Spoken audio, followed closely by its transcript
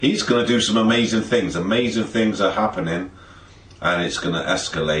He's going to do some amazing things. Amazing things are happening, and it's going to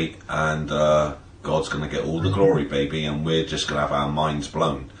escalate, and God's going to get all the glory, baby, and we're just going to have our minds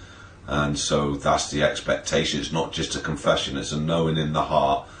blown. And so that's the expectation. It's not just a confession, it's a knowing in the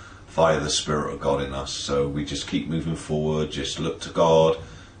heart via the Spirit of God in us. So we just keep moving forward, just look to God,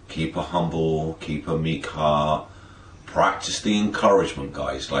 keep a humble, keep a meek heart, practice the encouragement,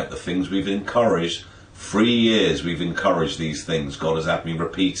 guys, like the things we've encouraged. 3 years we've encouraged these things. God has had me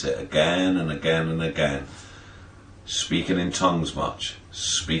repeat it again and again and again. Speaking in tongues much,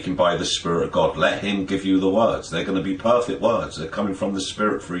 speaking by the Spirit of God. Let him give you the words. They're going to be perfect words. They're coming from the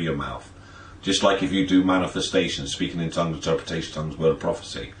Spirit through your mouth. Just like if you do manifestation, speaking in tongues, interpretation, tongues, word of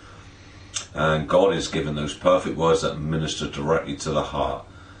prophecy. And God is giving those perfect words that minister directly to the heart.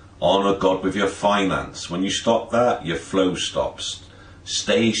 Honour God with your finance. When you stop that, your flow stops.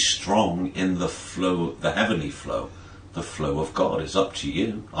 Stay strong in the flow, the heavenly flow. The flow of God is up to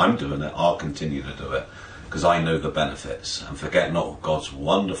you. I'm doing it. I'll continue to do it because I know the benefits. And forget not God's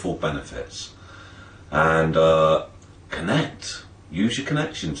wonderful benefits. And connect. Use your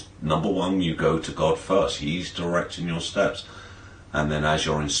connections. Number one, you go to God first. He's directing your steps. And then as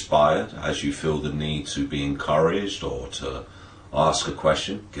you're inspired, as you feel the need to be encouraged or to ask a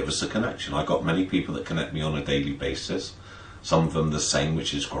question, give us a connection. I've got many people that connect me on a daily basis. Some of them the same,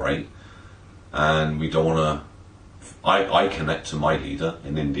 which is great. And we don't want to... I connect to my leader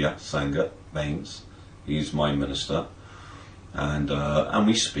in India, Sangha Baines. He's my minister. And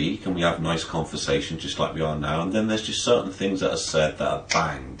we speak and we have nice conversation just like we are now. And then there's just certain things that are said that are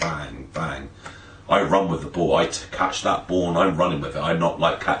bang, bang, bang. I run with the ball. I catch that ball and I'm running with it. I'm not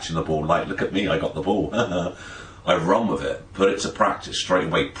like catching the ball like, look at me, I got the ball. I run with it. Put it to practice straight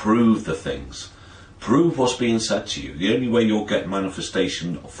away. Prove the things. Prove what's being said to you. The only way you'll get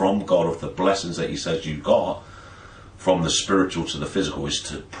manifestation from God of the blessings that he says you got, from the spiritual to the physical, is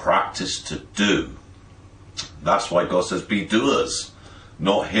to practice to do. That's why God says be doers,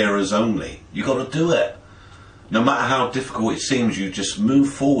 not hearers only. You got to do it. No matter how difficult it seems, you just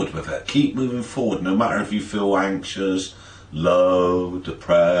move forward with it. Keep moving forward. No matter if you feel anxious, low,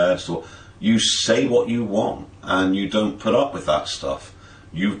 depressed, or you say what you want and you don't put up with that stuff.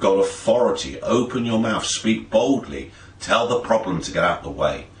 You've got authority. Open your mouth. Speak boldly. Tell the problem to get out of the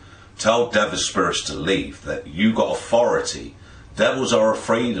way. Tell devil spirits to leave. That you got authority. Devils are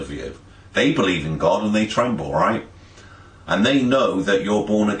afraid of you. They believe in God and they tremble, right? And they know that you're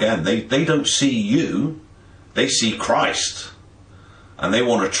born again. They don't see you. They see Christ. And they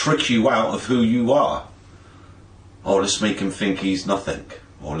want to trick you out of who you are. Oh, let's make him think he's nothing.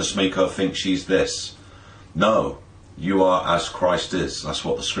 Or let's make her think she's this. No. You are as Christ is. That's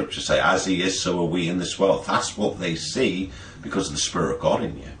what the scriptures say. As he is, so are we in this world. That's what they see because of the Spirit of God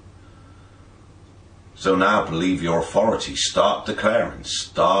in you. So now believe your authority. Start declaring.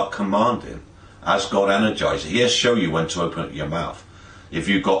 Start commanding. As God energizes. He'll show you when to open up your mouth. If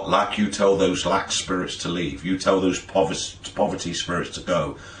you've got lack, you tell those lack spirits to leave. You tell those poverty spirits to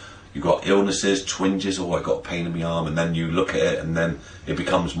go. You've got illnesses, twinges. Oh, I got a pain in my arm. And then you look at it and then it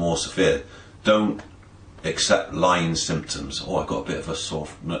becomes more severe. Don't accept lying symptoms. Oh, I got a bit of a sore...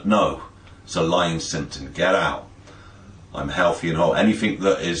 No, it's a lying symptom. Get out. I'm healthy and whole. Anything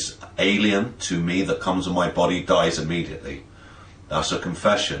that is alien to me that comes in my body dies immediately. That's a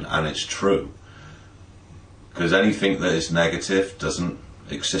confession, and it's true. Because anything that is negative doesn't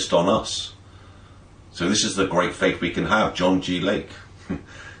exist on us. So this is the great faith we can have. John G. Lake.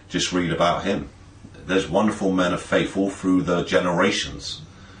 Just read about him. There's wonderful men of faith all through the generations.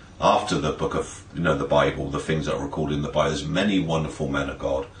 After the book of, the Bible, the things that are recorded in the Bible, there's many wonderful men of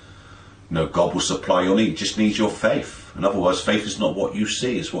God. God will supply your need. You just need your faith. In other words, faith is not what you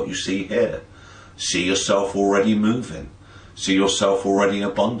see, it's what you see here. See yourself already moving. See yourself already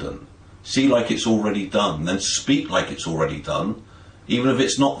abundant. See like it's already done. Then speak like it's already done. Even if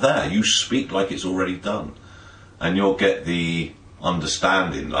it's not there, you speak like it's already done. And you'll get the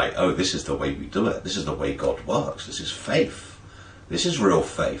understanding like, oh, this is the way we do it. This is the way God works. This is faith. This is real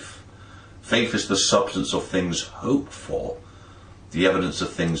faith. Faith is the substance of things hoped for, the evidence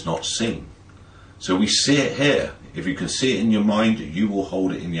of things not seen. So we see it here. If you can see it in your mind, you will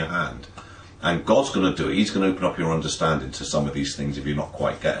hold it in your hand. And God's going to do it. He's going to open up your understanding to some of these things if you're not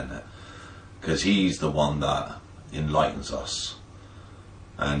quite getting it. Because he's the one that enlightens us.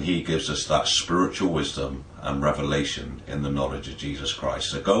 And he gives us that spiritual wisdom and revelation in the knowledge of Jesus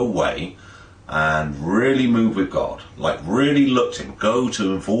Christ. So go away and really move with God. Like really look to him. Go to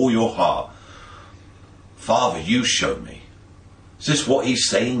him with all your heart. Father, you show me. Is this what he's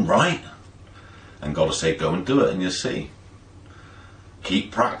saying, right? And God will say, go and do it, and you'll see.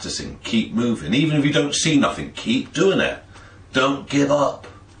 Keep practicing. Keep moving. Even if you don't see nothing, keep doing it. Don't give up.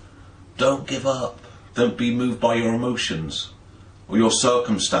 Don't give up. Don't be moved by your emotions or your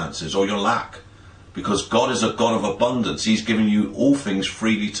circumstances or your lack, because God is a God of abundance. He's given you all things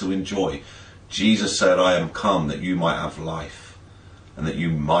freely to enjoy. Jesus said, I am come that you might have life and that you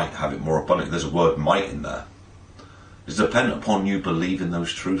might have it more abundantly. There's a word might in there. It's dependent upon you believing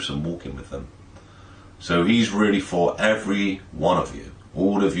those truths and walking with them. So he's really for every one of you.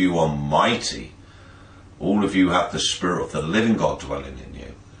 All of you are mighty. All of you have the Spirit of the living God dwelling in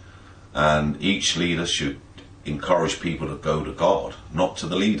you. And each leader should encourage people to go to God, not to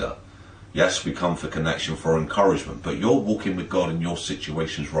the leader. Yes, we come for connection, for encouragement, but you're walking with God in your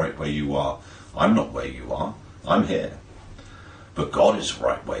situations right where you are. I'm not where you are. I'm here. But God is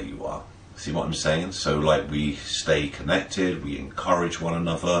right where you are. See what I'm saying? So like we stay connected, we encourage one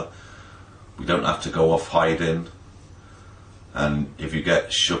another. We don't have to go off hiding. And if you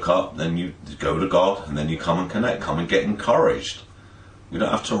get shook up, then you go to God and then you come and connect, come and get encouraged. We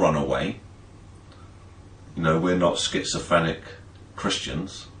don't have to run away. You know, we're not schizophrenic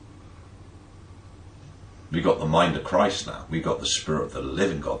Christians. We got the mind of Christ now. We got the Spirit of the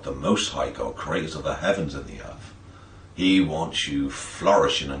living God, the Most High God, creator of the heavens and the earth. He wants you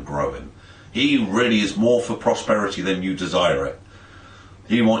flourishing and growing. He really is more for prosperity than you desire it.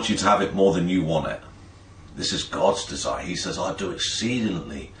 He wants you to have it more than you want it. This is God's desire. He says, I do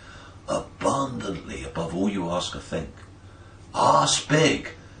exceedingly, abundantly, above all you ask or think. Ask big,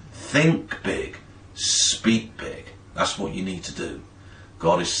 think big, speak big. That's what you need to do.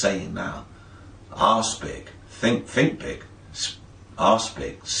 God is saying now, ask big, think big, ask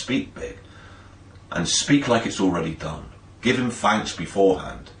big, speak big, and speak like it's already done. Give him thanks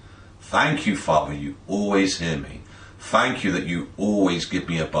beforehand. Thank you, Father, you always hear me. Thank you that you always give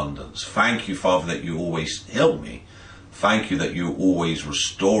me abundance. Thank you, Father, that you always heal me. Thank you that you always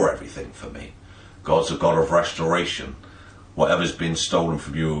restore everything for me. God's a God of restoration. Whatever's been stolen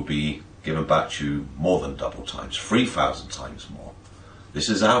from you will be given back to you more than double times, 3,000 times more. This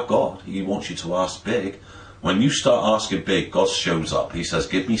is our God. He wants you to ask big. When you start asking big, God shows up. He says,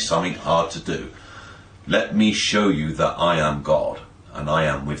 give me something hard to do. Let me show you that I am God and I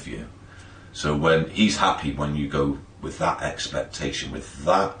am with you. So when he's happy when you go with that expectation, with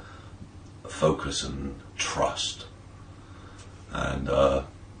that focus and trust. And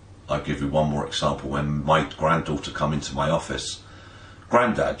I'll give you one more example. When my granddaughter come into my office,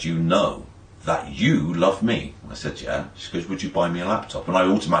 Granddad, you know that you love me. I said, yeah. She goes, would you buy me a laptop? And I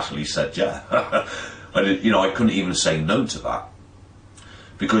automatically said, yeah. I couldn't even say no to that.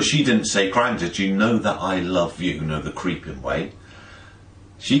 Because she didn't say, Granddad, you know that I love you, the creeping way.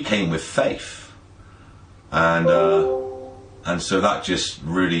 She came with faith. And so that just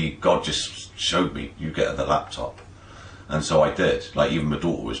really, God just showed me, you get her the laptop. And so I did. Like, even my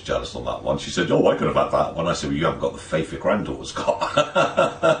daughter was jealous on that one. She said, oh, I could have had that one. I said, well, you haven't got the faith your granddaughter's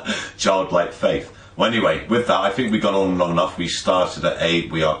got. Childlike faith. Well, anyway, with that, I think we've gone on long enough. We started at 8.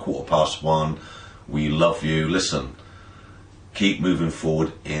 We are 1:15. We love you. Listen, keep moving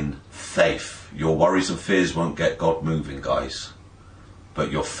forward in faith. Your worries and fears won't get God moving, guys.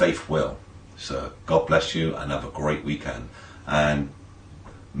 But your faith will. So God bless you and have a great weekend. And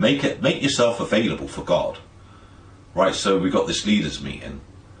make yourself available for God. Right, so we've got this leaders meeting.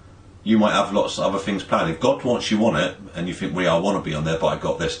 You might have lots of other things planned. If God wants you on it, and you think, well, I want to be on there, but I've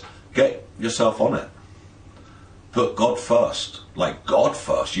got this, get yourself on it. Put God first. Like God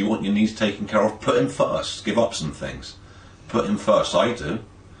first. You want your needs taken care of, put him first. Give up some things. Put him first. I do.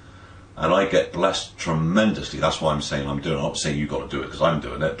 And I get blessed tremendously. That's why I'm saying I'm doing it. I'm not saying you've got to do it because I'm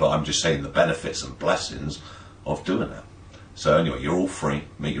doing it, but I'm just saying the benefits and blessings of doing it. So anyway, you're all free.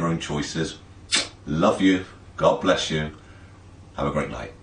 Make your own choices. Love you. God bless you. Have a great night.